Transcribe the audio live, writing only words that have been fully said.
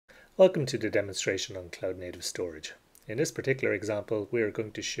Welcome to the demonstration on cloud native storage. In this particular example, we are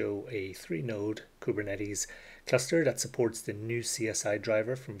going to show a 3-node Kubernetes cluster that supports the new CSI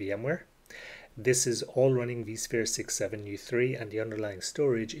driver from VMware. This is all running vSphere 6.7 U3 and the underlying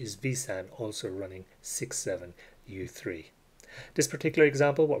storage is vSAN, also running 6.7 U3. This particular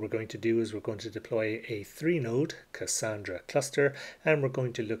example, what we're going to do is we're going to deploy a 3-node Cassandra cluster, and we're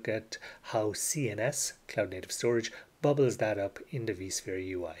going to look at how CNS, cloud native storage, bubbles that up in the vSphere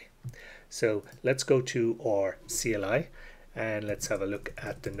UI. So let's go to our CLI and let's have a look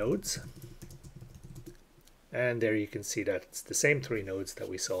at the nodes. And there you can see that it's the same 3 nodes that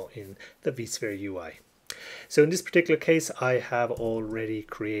we saw in the vSphere UI. So in this particular case, I have already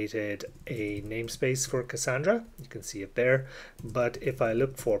created a namespace for Cassandra. You can see it there. But if I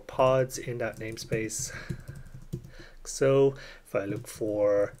look for pods in that namespace, so if I look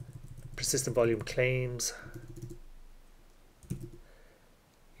for persistent volume claims,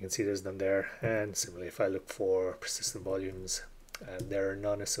 you can see there's none there. And similarly, if I look for persistent volumes, there are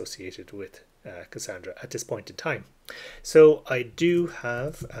none associated with Cassandra at this point in time. So I do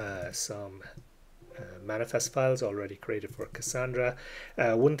have some manifest files already created for Cassandra.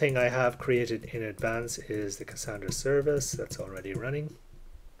 One thing I have created in advance is the Cassandra service that's already running.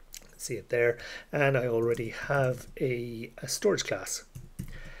 See it there. And I already have a storage class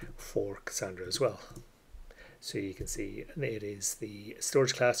for Cassandra as well. So you can see it is the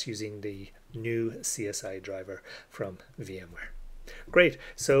storage class using the new CSI driver from VMware. Great.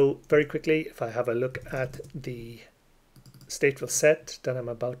 So very quickly, if I have a look at the stateful set that I'm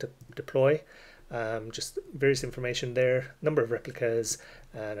about to deploy, just various information there, number of replicas,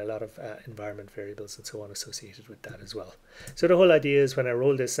 and a lot of environment variables and so on associated with that as well. So the whole idea is when I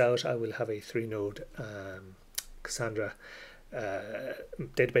roll this out, I will have a 3-node Cassandra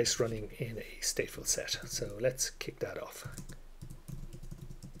database running in a stateful set. So let's kick that off.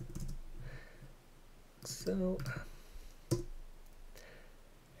 So,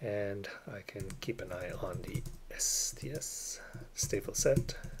 and I can keep an eye on the STS stateful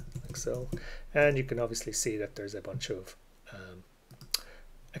set like so, and you can obviously see that there's a bunch of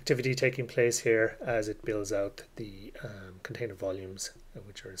activity taking place here as it builds out the container volumes,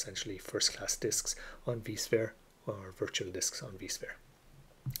 which are essentially first class disks on vSphere or virtual disks on vSphere.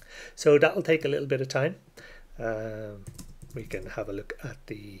 So that will take a little bit of time. We can have a look at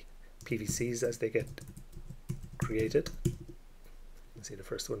the PVCs as they get created. You can see the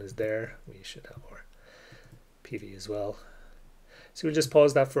first one is there. We should have our PV as well. So we'll just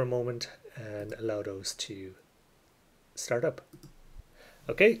pause that for a moment and allow those to start up.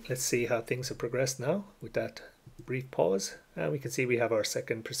 Okay, let's see how things have progressed now with that brief pause. And we can see we have our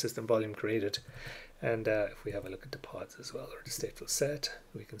second persistent volume created. And if we have a look at the pods as well, or the stateful set,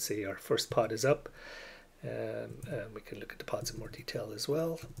 we can see our first pod is up. And we can look at the pods in more detail as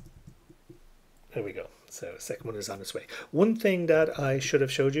well. There we go. So the second one is on its way. One thing that I should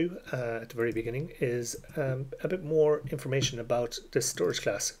have showed you at the very beginning is a bit more information about the storage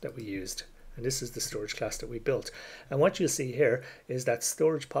class that we used. And this is the storage class that we built. And what you'll see here is that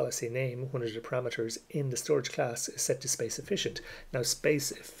storage policy name, one of the parameters in the storage class, is set to space efficient. Now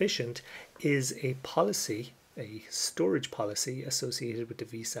space efficient is a policy, a storage policy associated with the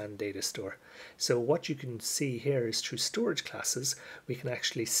vSAN data store. So what you can see here is through storage classes, we can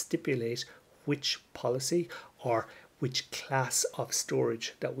actually stipulate which policy or which class of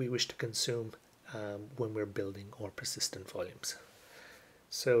storage that we wish to consume when we're building our persistent volumes.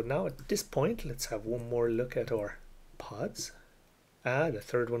 So now at this point, let's have one more look at our pods. The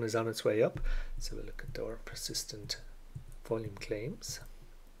third one is on its way up. So we'll look at our persistent volume claims.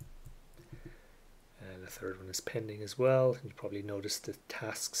 And the third one is pending as well. You probably noticed the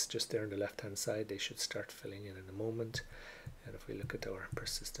tasks just there on the left hand side. They should start filling in a moment. And if we look at our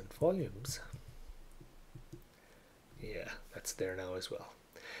persistent volumes, yeah, that's there now as well.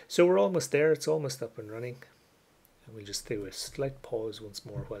 So we're almost there. It's almost up and running. And we'll just do a slight pause once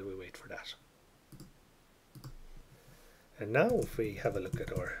more while we wait for that. And now if we have a look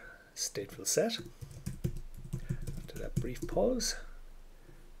at our stateful set, after that brief pause,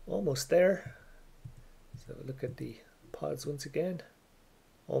 almost there. So look at the pods once again,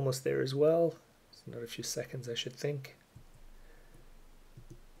 almost there as well. It's another few seconds I should think.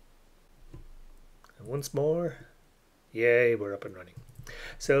 And once more, yay, we're up and running.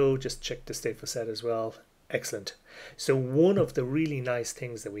 So just check the stateful set as well. Excellent. So one of the really nice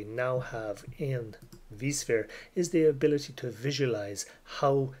things that we now have in vSphere is the ability to visualize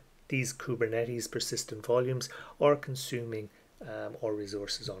how these Kubernetes persistent volumes are consuming our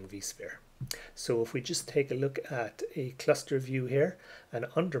resources on vSphere. So if we just take a look at a cluster view here, and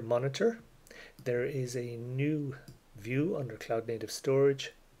under monitor, there is a new view under cloud native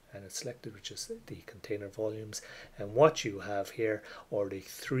storage, and it's selected, which is the container volumes. And what you have here are the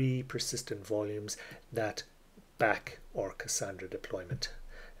 3 persistent volumes that back our Cassandra deployment.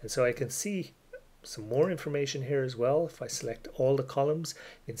 And so I can see some more information here as well. If I select all the columns,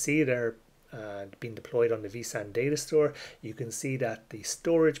 you can see they're being deployed on the vSAN data store. You can see that the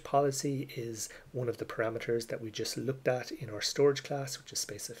storage policy is one of the parameters that we just looked at in our storage class, which is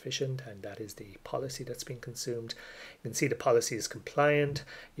space efficient, and that is the policy that's being consumed. You can see the policy is compliant,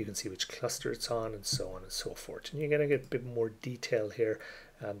 you can see which cluster it's on, and so on and so forth. And you're going to get a bit more detail here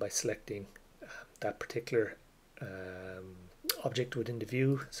by selecting that particular object within the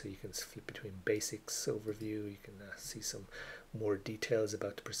view. So you can flip between basics, overview, you can see some more details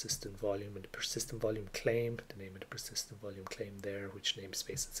about the persistent volume and the persistent volume claim, the name of the persistent volume claim there, which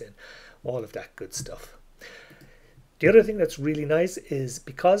namespace it's in, all of that good stuff. The other thing that's really nice is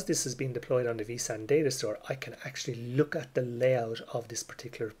because this has been deployed on the vSAN data store, I can actually look at the layout of this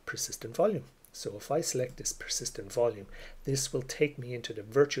particular persistent volume. So if I select this persistent volume, this will take me into the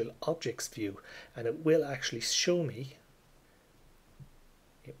virtual objects view, and it will actually show me,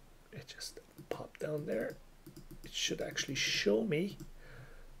 it just popped down there, it should actually show me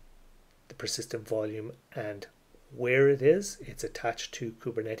the persistent volume and where it is. It's attached to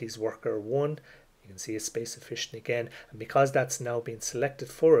Kubernetes worker 1. You can see it's space efficient again, and because that's now been selected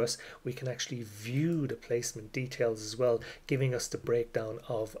for us, we can actually view the placement details as well, giving us the breakdown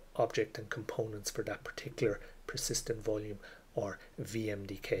of object and components for that particular persistent volume or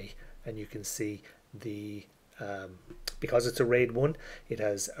VMDK. And you can see the because it's a RAID 1, it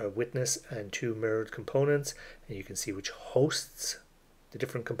has a witness and 2 mirrored components, and you can see which hosts the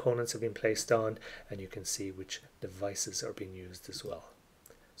different components have been placed on, and you can see which devices are being used as well.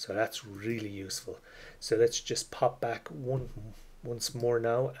 So that's really useful. So let's just pop back once more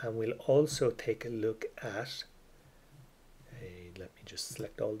now, and we'll also take a look at, let me just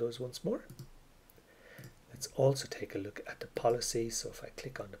select all those once more. Let's also take a look at the policy. So if I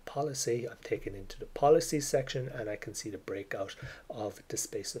click on the policy, I'm taken into the policy section, and I can see the breakout of the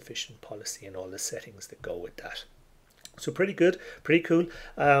space efficient policy and all the settings that go with that. So pretty good, pretty cool.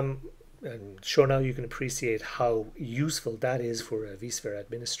 And sure, now you can appreciate how useful that is for a vSphere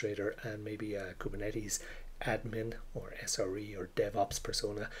administrator and maybe a Kubernetes admin or SRE or DevOps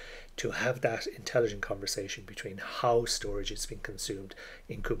persona to have that intelligent conversation between how storage is being consumed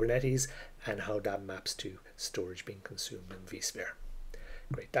in Kubernetes and how that maps to storage being consumed in vSphere.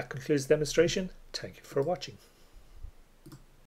 Great, that concludes the demonstration. Thank you for watching.